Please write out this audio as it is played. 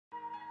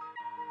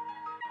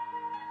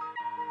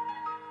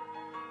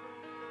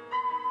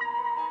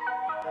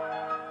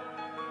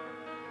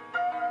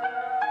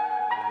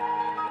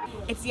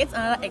It's yet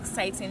another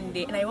exciting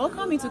day, and I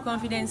welcome you to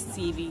Confidence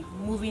TV,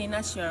 Moving in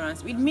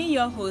Assurance, with me,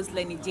 your host,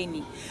 Lenny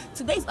Jenny.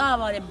 Today is all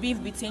about the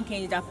beef between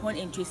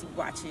Agyapong and Tracy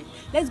Boakye.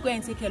 Let's go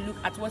and take a look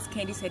at what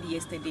Candy said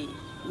yesterday.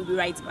 We'll be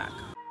right back.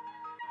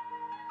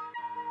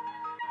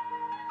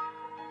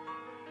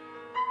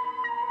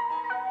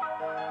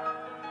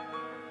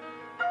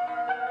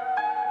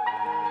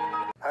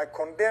 I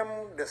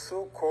condemn the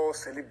so-called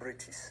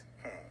celebrities,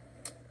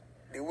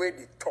 the way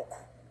they talk.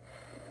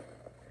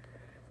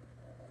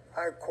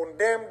 I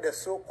condemn the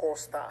so-called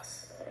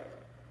stars,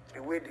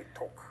 the way they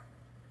talk.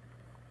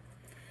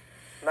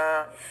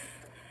 Now,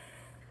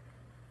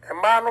 a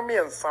man of me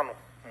and son,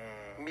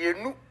 me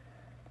nu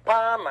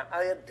pana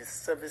I had this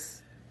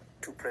service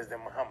to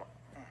President Muhammad.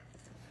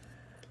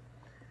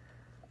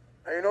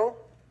 And you know,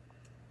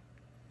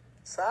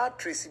 Sir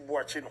Tracy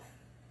Boakye no.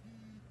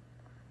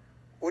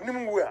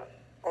 Onimwa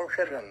on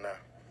Shedran na.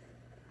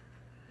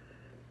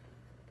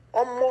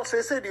 Almost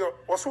say the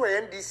also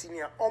NDC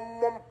near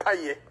on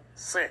paye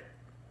say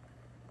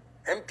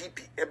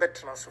MPP ever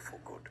transfer for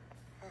good.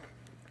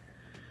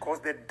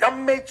 Because the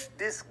damage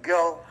this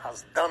girl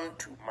has done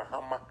to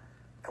Mahama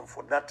and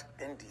for that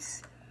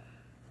NDC.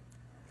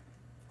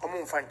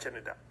 Find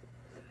Canada.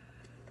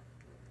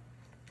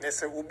 They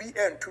say will be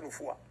and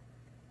tunufua.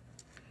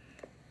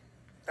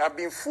 I've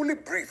been fully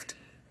briefed.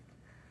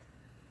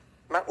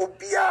 Now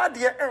Obia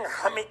dear and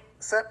Hammy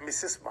said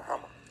Mrs.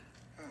 Mahama.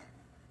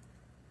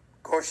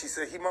 Because she's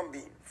a human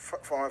being.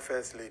 Former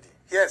First Lady.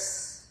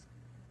 Yes.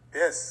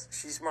 Yes,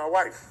 she's my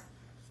wife.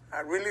 I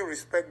really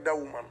respect that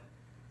woman.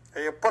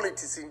 Her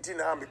politics in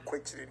Tina I'm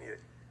questioning here.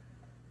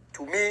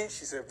 To me,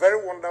 she's a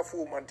very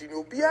wonderful woman.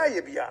 Tino Bia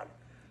Yebian.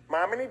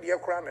 Mammy dear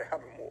crown I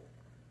have more.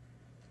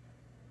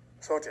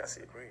 So I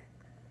say.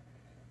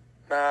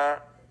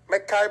 Now,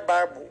 Mekai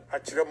Bible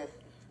at Chiramo.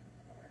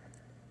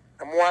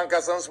 I'm one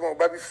cousin small,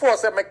 but before I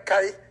say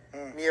Mekai,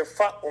 near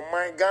fat or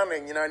my gun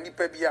and you know,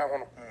 Nipa Bia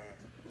one.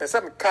 The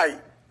same Kai,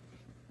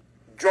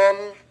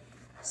 John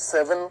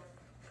 7,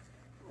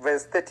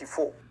 verse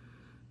 34.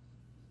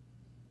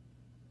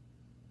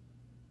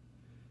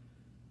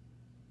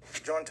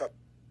 John chapter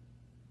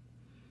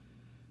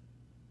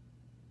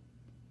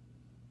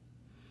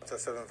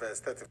 7,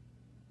 verse 34.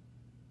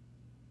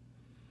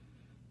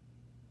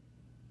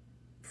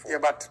 Yeah,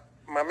 but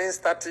my main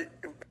started.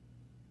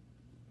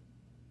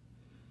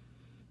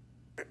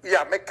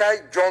 Yeah,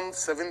 Mekai John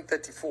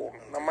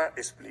 7:34. Nama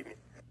explain it.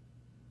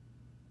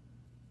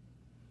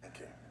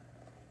 Okay.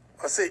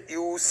 I say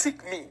you will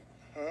seek me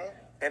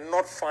and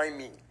not find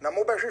me. Na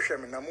mo ba hwehwe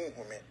me na mo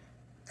hu me.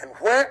 And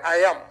where I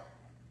am,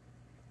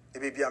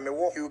 Ebibia me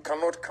wo you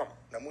cannot come.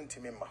 na mo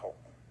ntimi ma ho.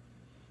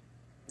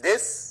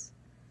 This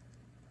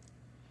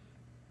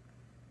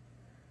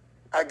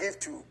I give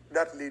to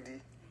that lady,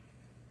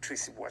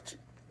 Tracy Boakye.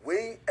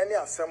 We any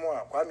asem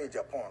a Kwame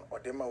Agyapong or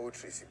dem wo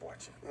Tracy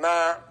Boakye.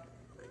 Na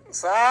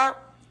Sir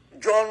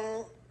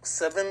John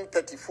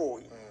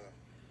 7:34.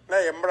 Na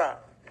yemra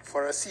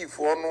for a sea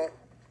for no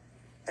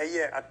a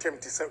year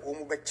attempt to say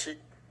omubechi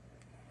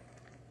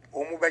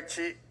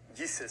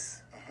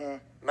Jesus.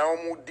 Now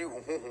mudi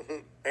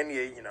any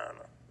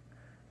yinana.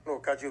 No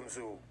kajum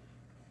so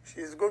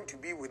she's going to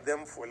be with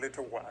them for a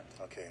little while.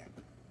 Okay.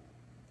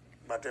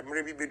 But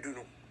maybe be do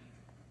no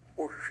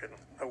ocean.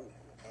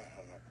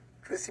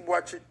 Tracy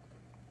Boakye.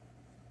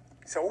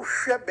 So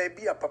share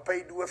baby a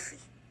papa do a fee.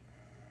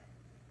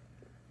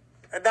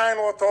 A dine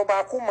or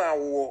toba kuma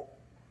war.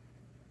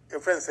 Your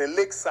friend say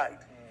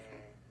Lakeside.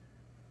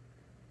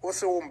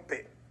 Also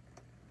umpe.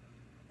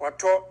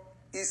 Wato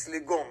East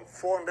Legon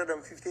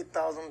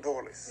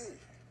 $450,000.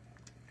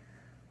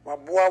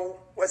 Wabuawu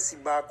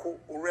wasibako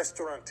o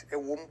restaurant e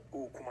wom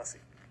o Kumasi.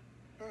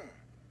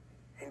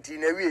 Inti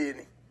na wiye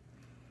ni.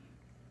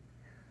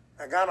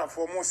 Agana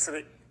for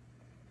mostly.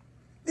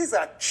 These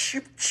are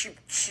cheap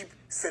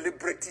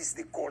celebrities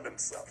they call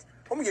themselves.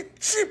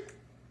 Cheap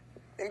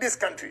in this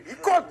country. You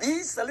call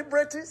these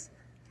celebrities?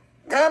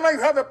 Ghana,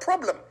 you have a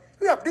problem.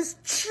 You have these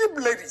cheap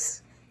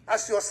ladies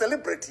as your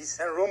celebrities.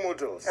 And role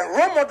models.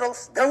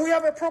 Then we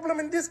have a problem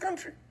in this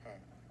country.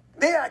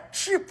 They are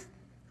cheap.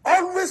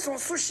 Always on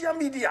social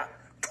media.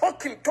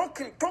 Talking. What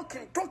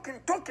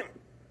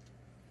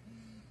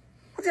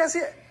do you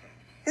say?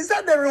 Is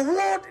that the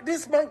reward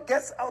this man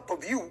gets out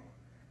of you?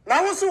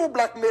 Now also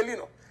blackmail, you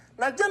know.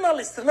 Now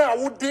journalists now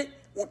would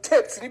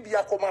tapes in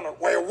Libya command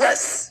were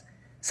worse.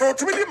 So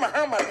to me,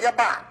 Muhammad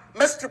Yaba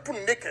must put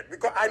naked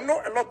because I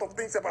know a lot of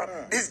things about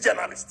these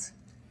journalists.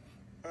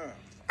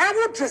 I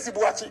would Tracy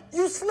Boakye.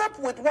 You slept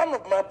with one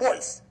of my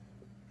boys.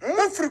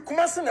 Free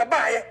Kumasi na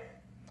baye.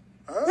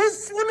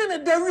 Who's winning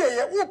a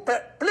day? Who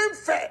plain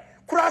fair?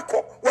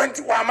 Kurako went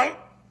to Waman.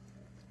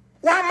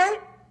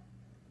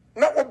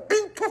 Now a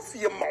being tough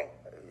your mouth.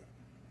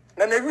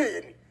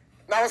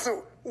 Now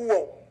so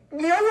whoa.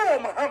 Now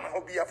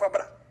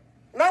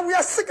we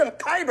are sick and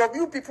tired of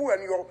you people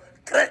and your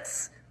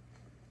threats.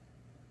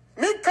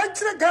 Me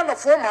country Ghana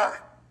former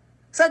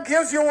say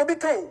girls you will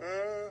become.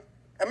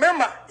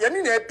 Remember, you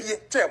need a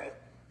PHM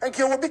and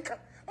you will become.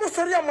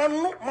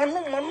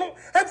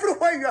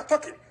 Everywhere you are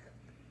talking.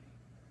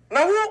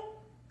 Now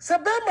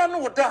Sebema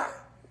no da.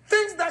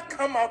 Things that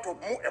come out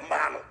of mu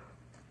emano.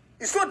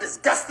 It's so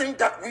disgusting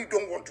that we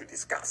don't want to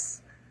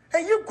discuss.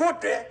 And you go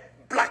there,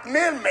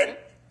 blackmail men,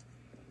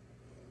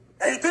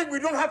 and you think we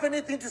don't have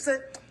anything to say.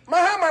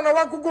 Mahama na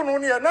wagugo no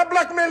niya na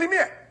blackmail me.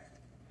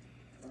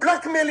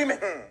 Blackmail me.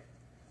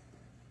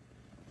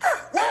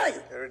 Why?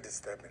 Very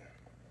disturbing.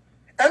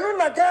 And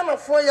on Ghana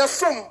for your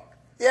son,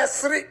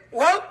 yes,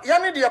 well, you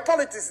need your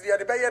politics, the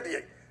other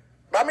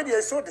but me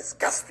is so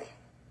disgusting.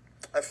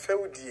 I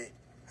failed you.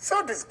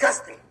 So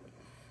disgusting.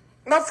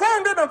 Now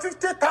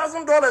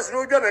 $450,000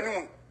 no job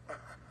anymore.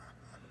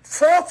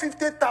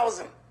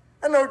 $450,000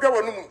 and no job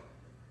anymore.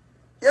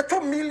 You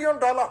 $2 million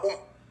home.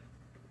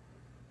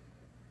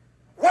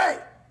 Why?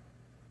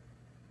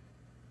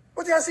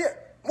 What do you say?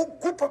 Mo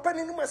good papa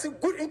ni ma say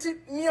good inti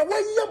near why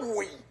you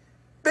boy.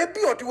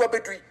 Baby or do a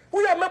betri.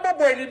 We are member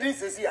boy in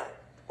this is here.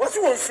 What's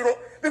you want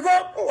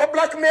because or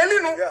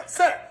blackmailing no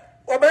sir.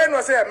 Or Ben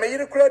was say may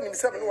you credit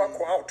himself no one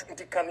out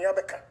into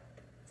Kanyabeka.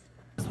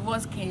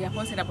 Was Kenya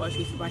posted about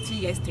Tracy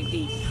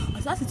yesterday.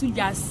 As I to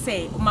just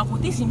say, my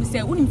quotation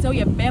say, wouldn't tell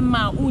your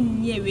bema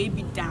unye we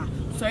be da.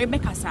 Sorry,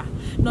 Becassa.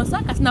 No,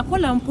 Sakas na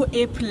Polampo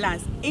A+,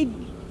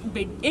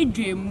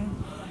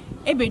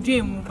 a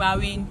bedroom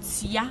bawin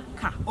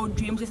tiaka or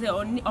dreams say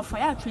or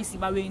fire Tracy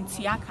bawin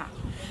tiaka.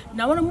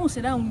 Now one more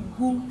said down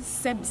go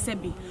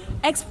sebi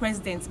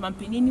ex-president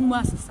Mampini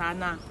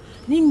Masana.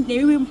 Ning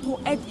Nevin po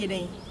at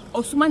yeding.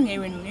 Osman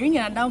Nerin, ring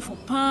and down for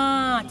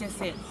pa,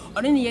 say,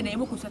 or any year they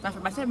will set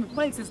up by 7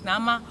 politics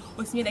Nama,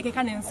 was near the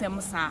can and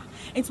Samosa.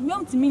 It's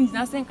young to mean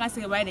nothing can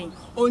say riding,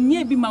 or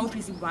near be Mount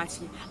Tracy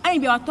Watching. I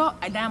be out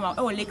a dama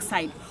or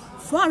lakeside,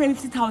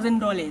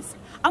 $450,000.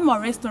 I'm a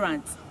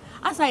restaurant.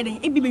 Aside,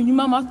 it be new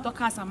mamma to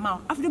cast a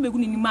mouth after the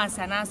beginning in mass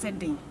and answered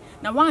day.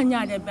 Now 1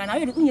 year the banner,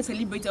 I didn't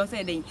celebrate or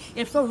said,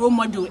 if a role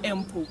model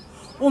empo.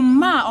 O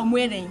ma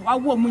wedding,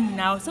 what woman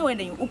now, so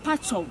wedding, o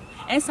patcho.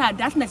 And so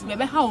that's not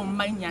baby how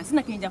mania,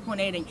 Sina in Japan,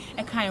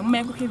 a kind of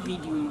make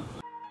video.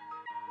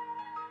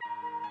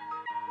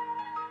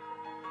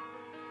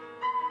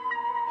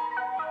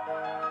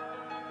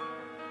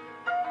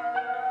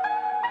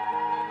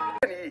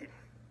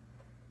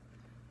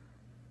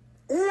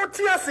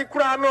 Utia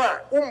Sikrano,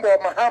 Umbo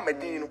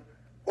Mohammedino,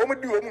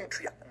 Omedi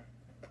Omuntria.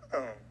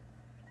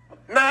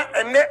 Na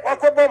and net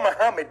Wakobo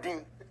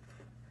Mohammedin.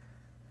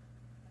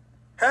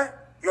 Huh?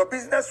 Your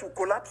business will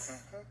collapse.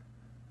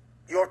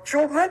 Your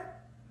children,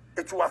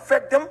 it will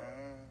affect them.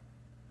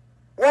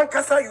 One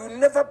casa, you will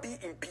never be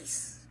in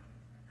peace.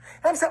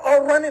 I'm saying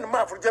all running a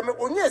mouth for German.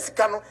 Oh yes,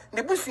 Cano,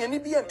 the bush any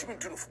be and to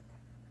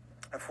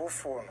a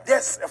full.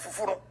 Yes, a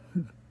full.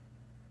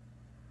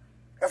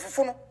 A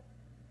full.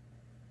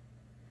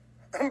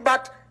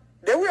 But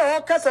they will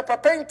all casa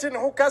painting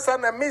who casa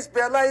and Miss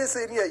Bella is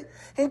in here.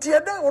 Into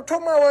your dad or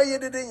Toma, you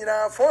did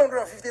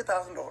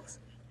 $450,000.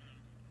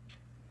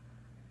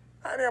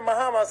 I am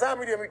Mahama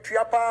Sammy with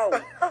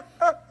Triapa.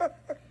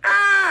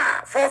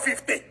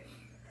 450.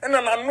 And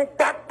then I look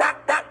back.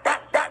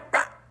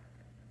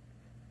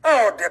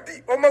 Oh,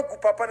 Debbie. Oh, my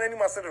good papa, and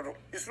Macedo.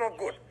 It's not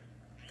good.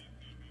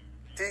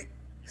 The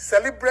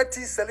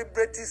celebrities.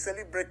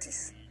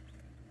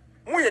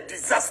 We a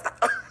disaster.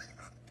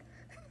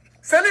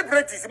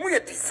 Celebrities, we a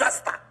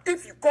disaster.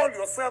 If you call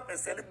yourself a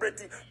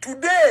celebrity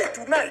today,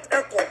 tonight,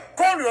 Echo,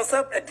 call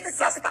yourself a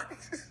disaster.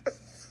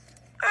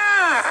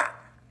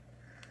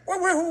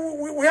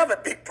 We have a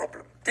big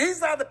problem.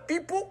 These are the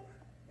people,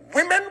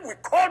 women, we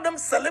call them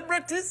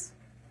celebrities.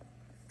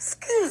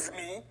 Excuse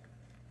me.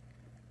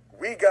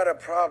 We got a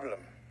problem.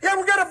 Yeah,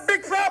 we got a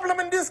big problem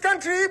in this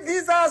country if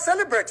these are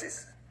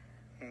celebrities.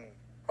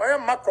 I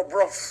am Marco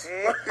Bros.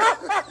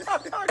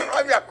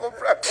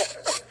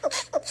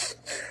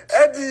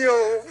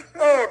 Edio.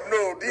 Oh,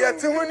 no. The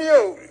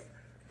Antonio.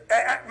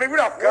 Maybe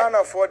not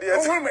Ghana for the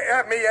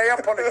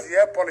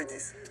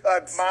apologies.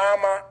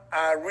 Mama,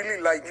 I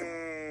really like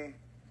you.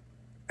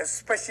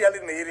 Especially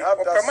in the area.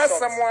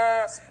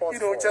 Someone, you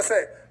know, just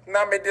say,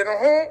 now me didn't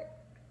home.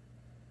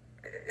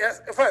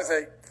 Yes, if I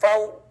say,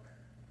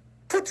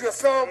 put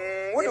yourself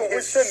in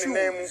his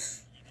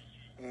shoes.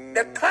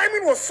 The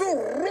timing was so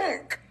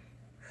wrong.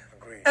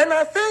 Agreed. And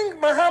I think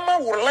Mahama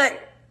will learn.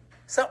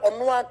 Say,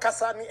 Onwa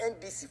Kasani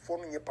NDC for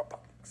me, Papa.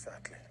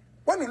 Exactly.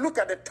 When you look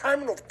at the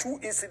timing of 2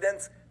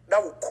 incidents,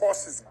 that will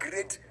cause his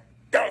great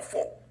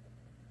downfall.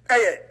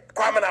 Hey,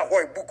 Kwame na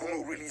hoy book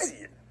no release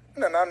here.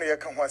 Na no ye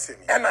kan ho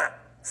asemi. Ena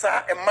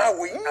sa e ma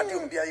we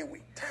adom bia ye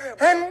we.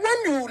 And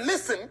when you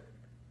listen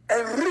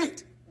and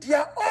read, they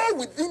are all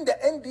within the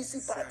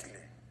NDC party.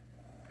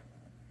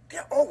 They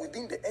are all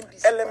within the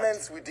NDC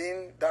elements party.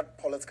 Within that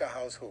political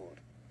household.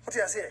 What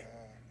you say?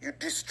 You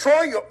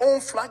destroy your own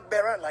flag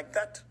bearer like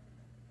that.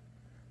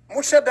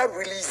 Musha that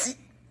release.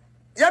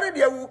 Yari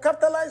they will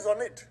capitalize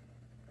on it.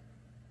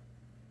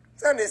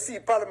 Then they see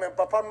Parliament,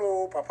 Papa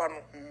no.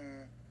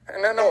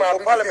 And then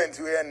Parliament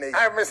we are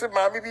I miss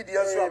Mammy be the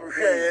answer.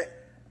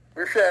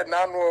 We share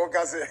Nano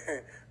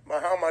Gaze,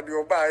 Muhammad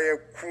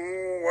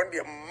Yoba, one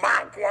day,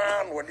 Mark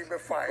one, what he be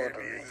fired.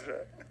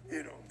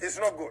 You know, it's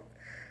not good.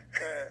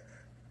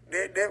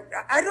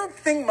 I don't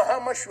think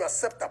Mahama should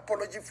accept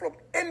apology from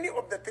any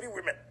of the 3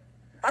 women.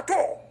 At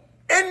all.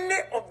 Any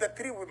of the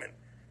 3 women.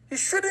 He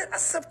shouldn't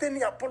accept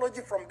any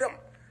apology from them.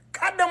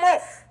 Cut them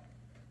off.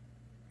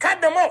 Cut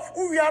them off.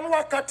 Who are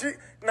not cutting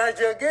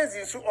Nigeria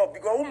gaze off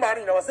because who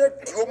married I said,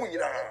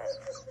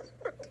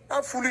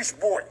 that foolish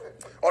boy.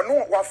 Or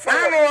no, what for?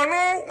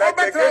 No,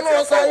 better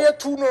no, say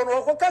 2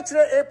 no, catch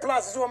A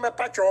plus so me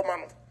patch your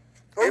man.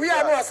 We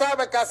are no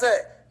Sabaka say,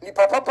 ni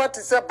papa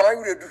to say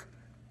bang redu.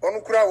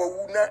 On kura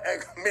wa na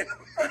egg.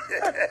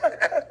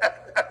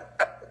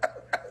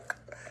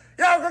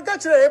 Yeah, I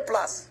catch A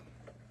plus.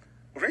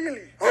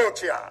 Really? Oh,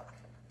 chia.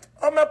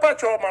 I'm a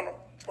patch your man.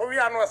 Oh, we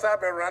are no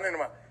Sabe running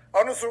man.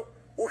 Also,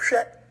 who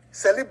share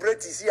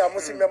celebrities here,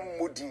 Muslim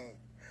Mudin.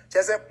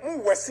 Just a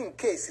worsening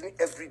case in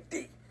every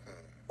day.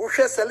 Who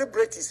share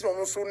celebrities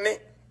no so ne.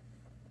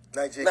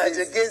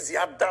 Nigeria Gazi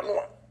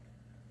Abdanwa.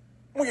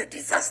 We a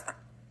disaster.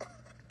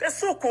 The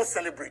so-called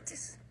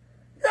celebrities.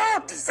 They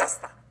are a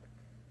disaster.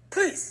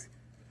 Please.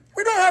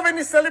 We don't have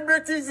any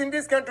celebrities in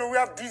this country. We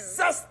have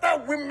disaster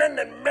women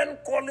and men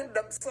calling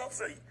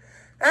themselves.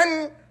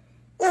 And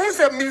who's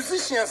a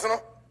musicians, no?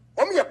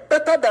 We are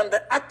better than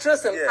the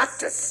actress and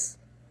actors.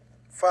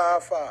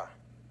 Far.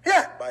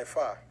 Yeah. By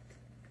far.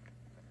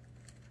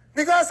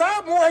 Because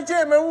I more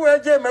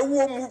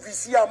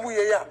movies here, or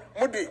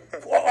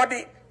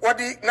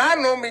the now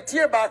no me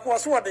tear back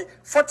was what the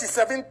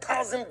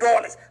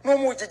 $47,000. No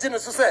more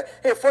Jijinas to say,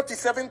 hey,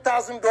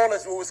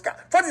 $47,000 Oscar.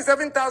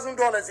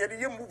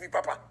 $47,000 a movie,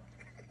 Papa.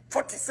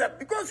 47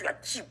 because you are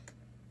cheap.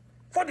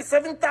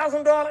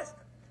 $47,000.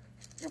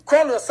 You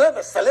call yourself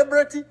a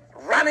celebrity,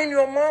 running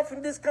your mouth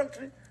in this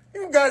country.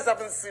 You guys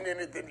haven't seen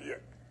anything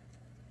yet.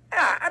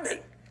 I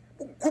think.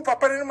 Good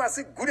papa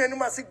good and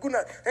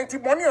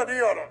money or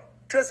the other.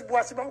 Tracy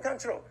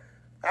control.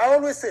 I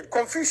always said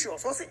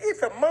Confucius. So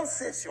if a man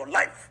saves your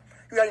life,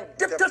 you are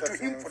indebted to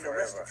him for the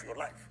rest of your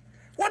life.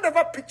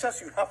 Whatever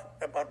pictures you have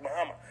about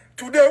Mahama,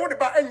 today what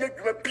about any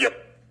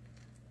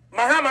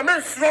Mahama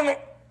men strong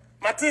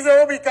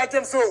Matiza Obi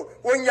Kachem so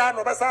when ya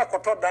no basa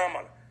koto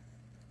daman.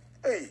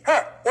 Hey,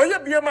 ha, oye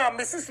biema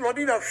Mrs.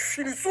 Lodina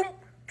Shinisum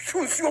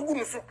Shunsi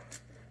Ogunuso.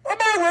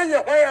 About when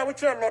you why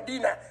which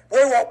Lodina,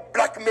 where you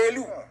blackmail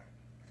you.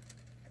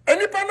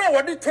 Any pana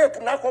what the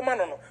tape na come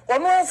no.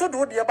 One also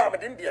do the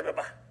about in the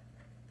Ababa.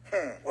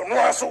 One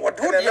also what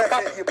do the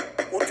about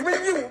what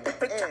you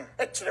picture,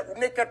 actually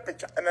naked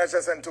picture. And I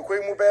just sent to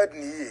Quemu bed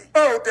knee.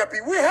 Oh,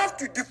 Debbie, we have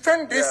to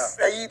defend this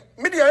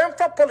media and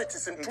for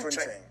politics in truth.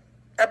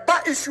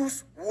 About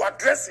issues, we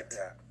address it.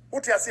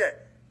 What you say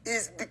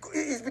is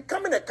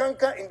becoming a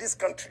canker in this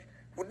country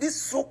with these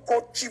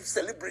so-called chief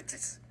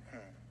celebrities.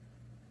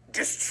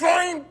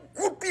 Destroying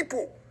good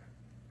people.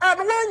 And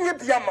when you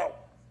be a man,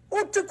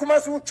 what to come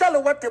as you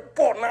tell what the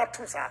poor now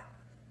to say.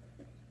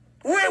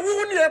 We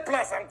need a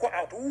plus and go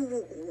out.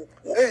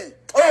 Hey,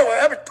 oh,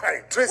 every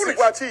time. Tracy,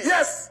 Boakye.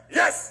 Yes.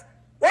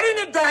 What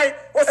did he die?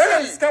 Or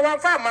say this one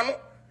farmer?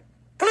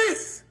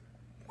 Please.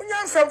 When you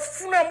have some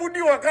funa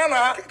mudi or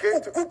Ghana,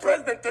 who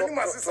president tell you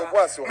my sister,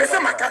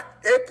 Mr. Maka,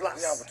 A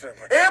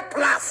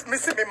plus,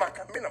 Mr.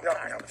 Maka,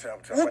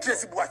 who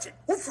Tracy Boakye,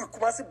 who for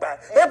Kumasi by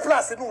A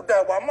plus, and who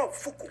die one month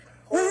Fuku.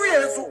 Who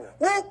is who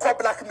call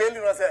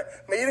blackmailing us?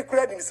 May you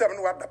credit in 7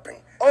 what the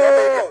pain.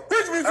 Oh,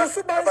 which means you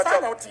super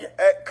out here.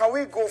 Can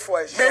we go for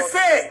a short? They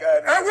say,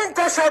 I won't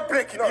go short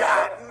break.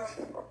 Yeah.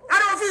 I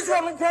don't feel so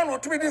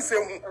on to be the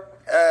same.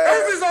 I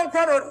don't feel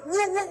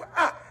so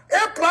A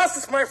plus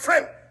is my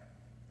friend.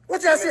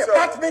 What you say?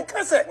 But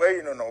because where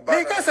you know,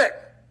 because A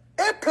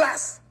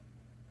plus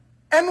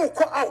and who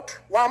call out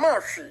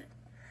Wamashi,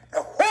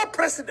 a whole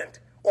president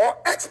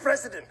or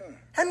ex-president,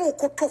 and who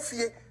call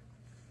Tofie.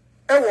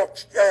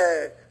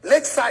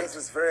 Lakeside. It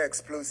was very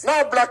explosive.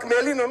 Now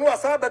blackmailing no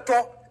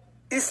asabeto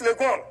is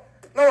Legon.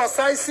 Now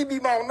aside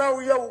CB now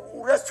we are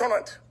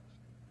restaurant.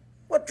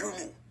 What do you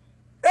mean?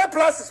 A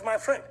plus is my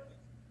friend.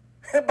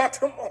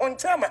 But on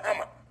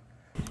Mahama.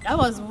 That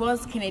was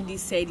what Kennedy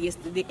said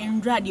yesterday.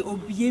 Indra the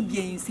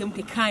Obiebie in some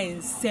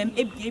kind, Sam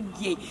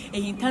Ebiebie,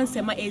 a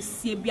Hintansema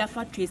Esebia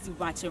for Tracy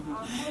watching.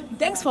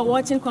 Thanks for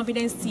watching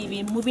Confidence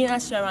TV, Moving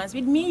Assurance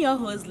with me, your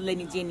host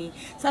Lenny Jenny.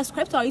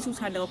 Subscribe to our YouTube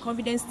channel,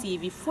 Confidence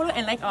TV. Follow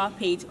and like our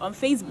page on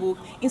Facebook,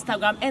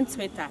 Instagram, and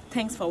Twitter.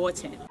 Thanks for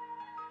watching.